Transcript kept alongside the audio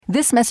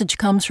This message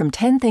comes from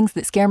 10 Things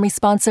That Scare Me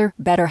sponsor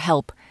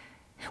BetterHelp.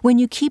 When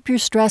you keep your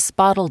stress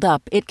bottled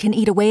up, it can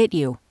eat away at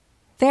you.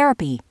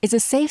 Therapy is a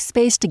safe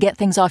space to get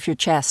things off your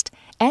chest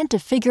and to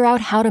figure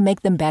out how to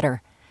make them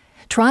better.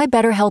 Try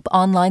BetterHelp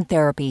Online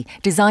Therapy,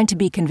 designed to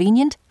be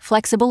convenient,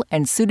 flexible,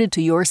 and suited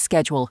to your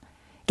schedule.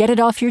 Get it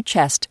off your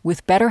chest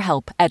with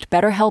BetterHelp at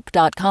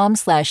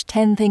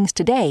betterhelp.com/10things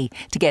today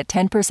to get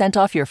 10%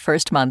 off your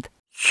first month.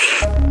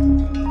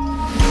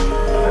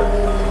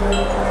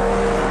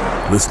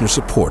 Listener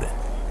supported.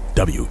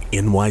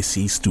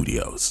 WNYC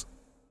Studios.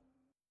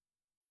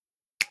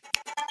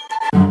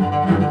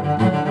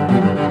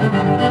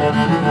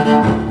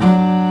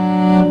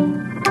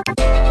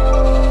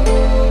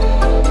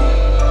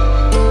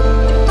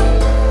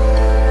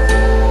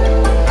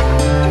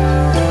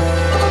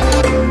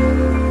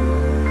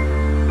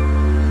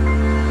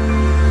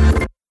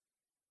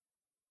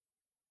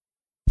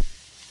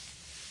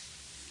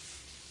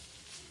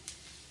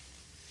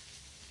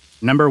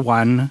 Number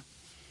 1,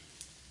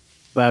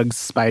 bugs,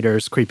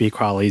 spiders, creepy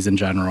crawlies in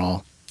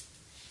general.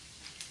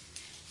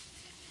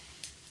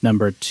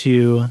 Number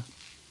 2,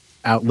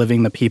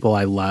 outliving the people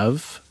I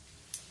love.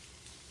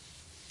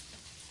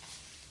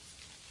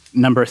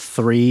 Number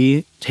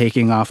 3,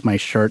 taking off my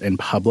shirt in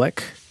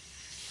public.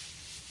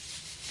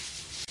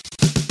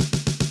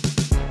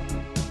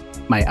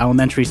 My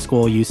elementary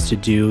school used to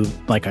do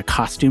like a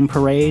costume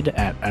parade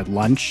at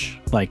lunch,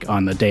 like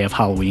on the day of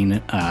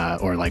Halloween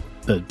or like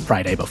the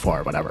Friday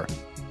before, whatever.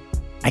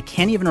 I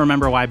can't even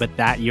remember why, but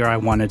that year I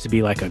wanted to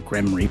be like a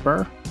Grim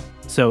Reaper.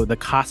 So the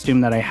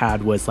costume that I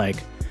had was like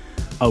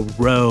a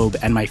robe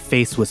and my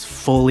face was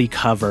fully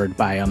covered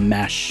by a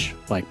mesh,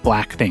 like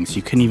black thing. So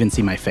you couldn't even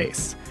see my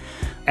face.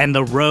 And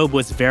the robe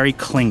was very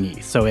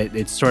clingy. So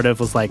it sort of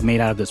was like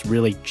made out of this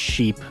really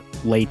cheap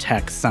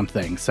latex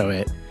something. So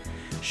it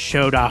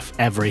showed off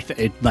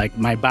everything. Like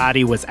my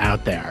body was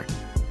out there.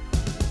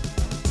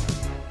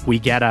 We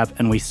get up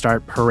and we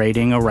start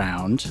parading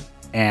around.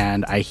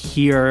 And I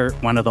hear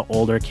one of the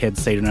older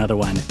kids say to another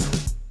one,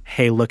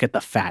 "Hey, look at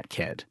the fat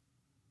kid."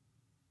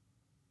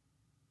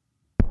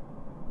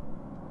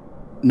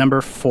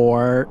 Number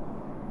 4,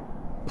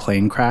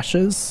 plane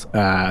crashes.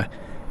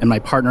 And my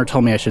partner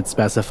told me I should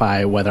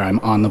specify whether I'm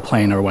on the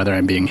plane or whether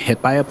I'm being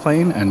hit by a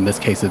plane. And in this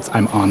case, it's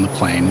I'm on the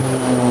plane.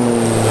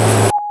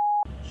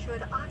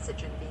 Should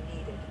oxygen be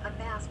needed, a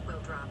mask will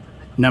drop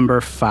from the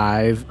Number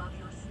 5,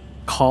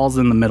 calls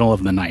in the middle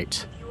of the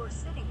night. If you are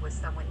sitting with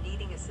someone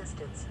needing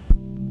assistance.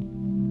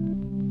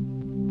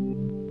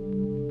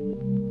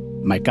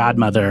 My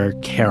godmother,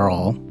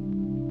 Carol,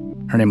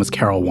 her name was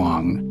Carol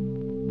Wong.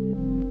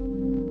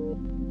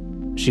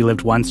 She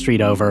lived one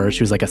street over.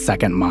 She was like a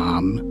second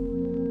mom.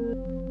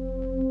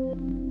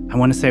 I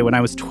want to say when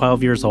I was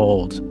 12 years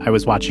old, I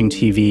was watching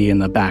TV in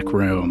the back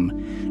room.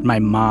 And my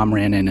mom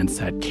ran in and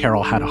said,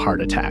 "Carol had a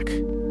heart attack."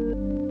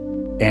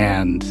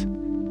 And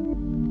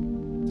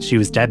she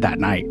was dead that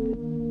night.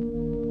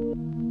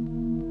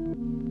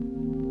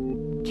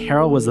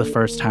 Carol was the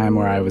first time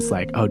where I was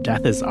like, oh,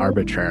 death is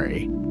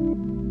arbitrary.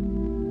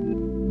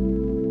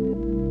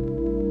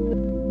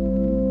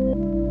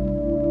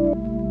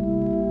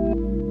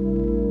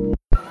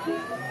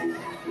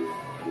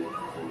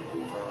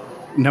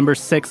 Number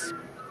 6,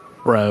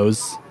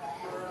 bros.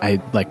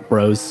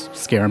 Bros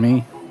scare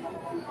me.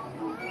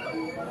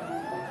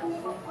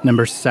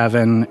 Number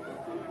 7,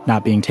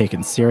 not being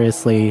taken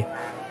seriously.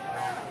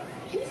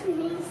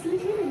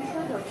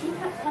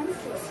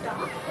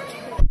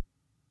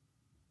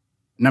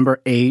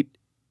 Number 8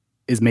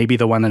 is maybe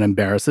the one that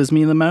embarrasses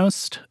me the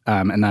most,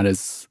 and that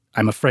is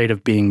I'm afraid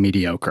of being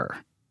mediocre.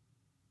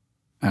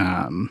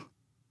 I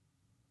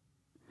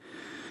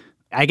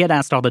get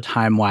asked all the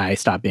time why I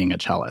stopped being a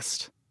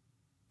cellist.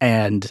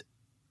 And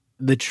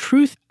the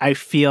truth I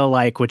feel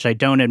like, which I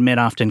don't admit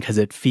often because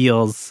it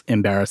feels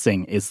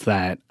embarrassing, is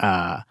that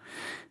I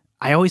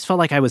always felt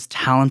like I was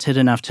talented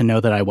enough to know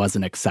that I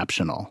wasn't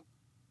exceptional.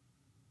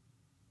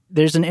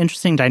 There's an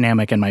interesting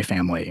dynamic in my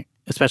family,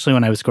 especially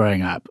when I was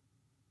growing up.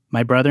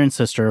 My brother and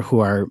sister, who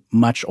are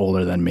much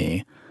older than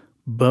me,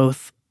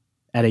 both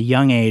at a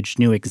young age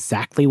knew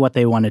exactly what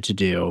they wanted to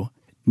do,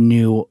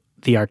 knew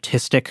the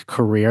artistic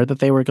career that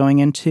they were going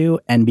into,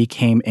 and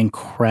became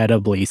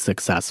incredibly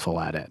successful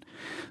at it.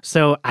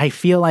 So I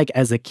feel like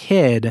as a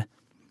kid,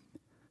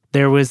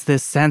 there was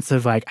this sense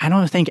of like, I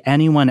don't think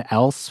anyone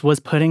else was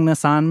putting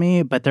this on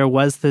me, but there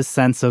was this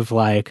sense of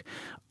like,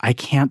 I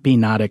can't be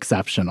not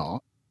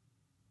exceptional.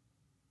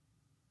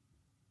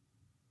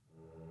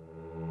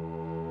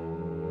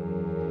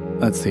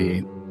 Let's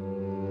see.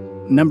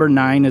 Number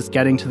 9 is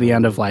getting to the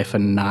end of life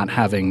and not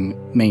having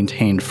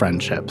maintained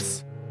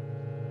friendships.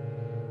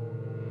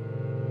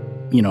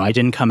 You know, I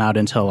didn't come out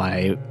until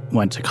I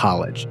went to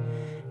college.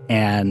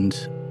 And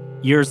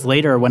years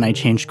later, when I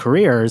changed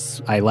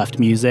careers, I left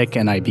music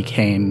and I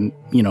became,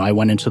 I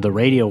went into the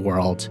radio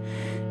world.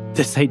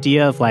 This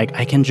idea of like,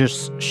 I can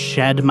just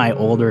shed my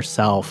older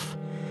self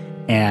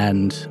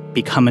and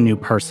become a new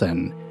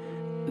person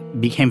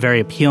became very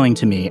appealing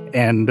to me.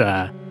 And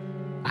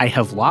I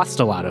have lost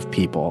a lot of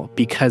people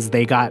because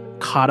they got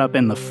caught up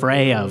in the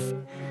fray of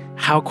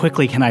how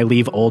quickly can I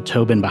leave old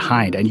Tobin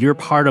behind? And you're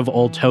part of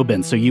old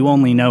Tobin, so you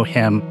only know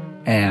him,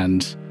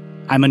 and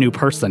I'm a new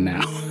person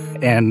now.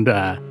 And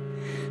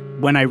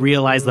when I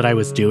realized that I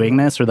was doing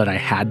this, or that I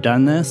had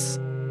done this,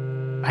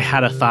 I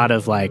had a thought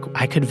of like,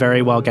 I could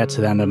very well get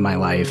to the end of my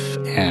life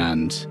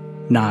and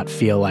not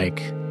feel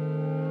like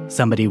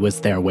somebody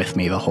was there with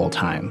me the whole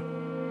time.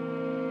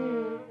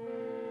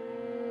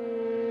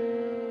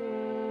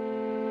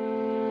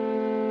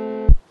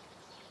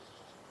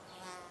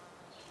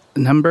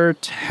 Number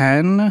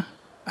 10,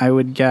 I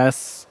would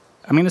guess,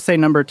 I'm going to say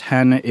number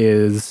 10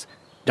 is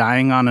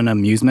dying on an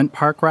amusement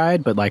park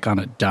ride, but like on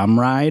a dumb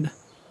ride.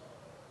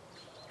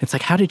 It's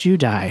like, how did you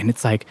die? And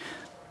it's like,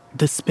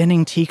 the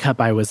spinning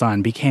teacup I was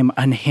on became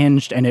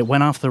unhinged and it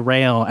went off the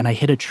rail and I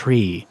hit a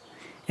tree.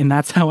 And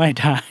that's how I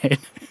died.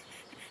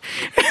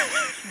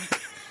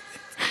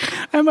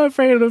 I'm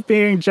afraid of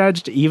being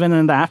judged even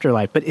in the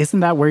afterlife. But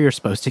isn't that where you're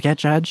supposed to get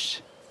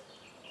judged?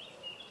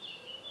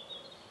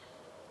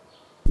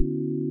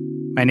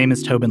 My name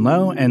is Tobin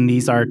Lowe, and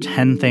these are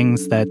 10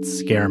 things that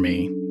scare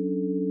me.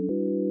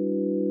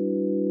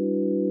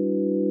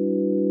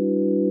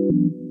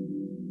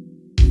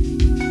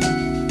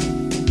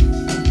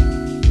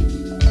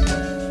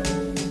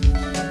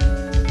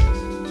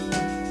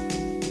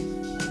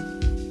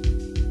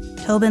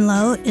 Tobin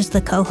Lowe is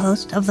the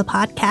co-host of the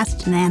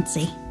podcast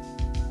Nancy.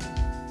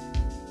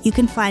 You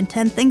can find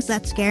 10 Things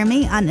That Scare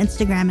Me on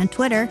Instagram and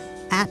Twitter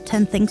at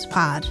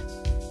 10thingspod.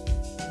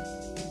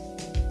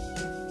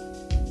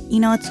 You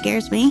know what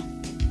scares me?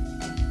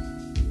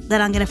 That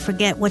I'm going to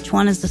forget which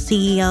one is the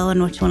CEO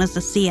and which one is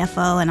the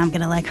CFO, and I'm going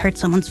to like hurt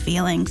someone's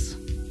feelings.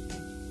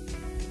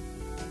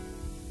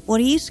 What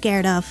are you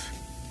scared of?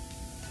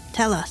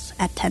 Tell us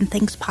at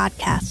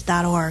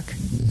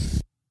 10thingspodcast.org.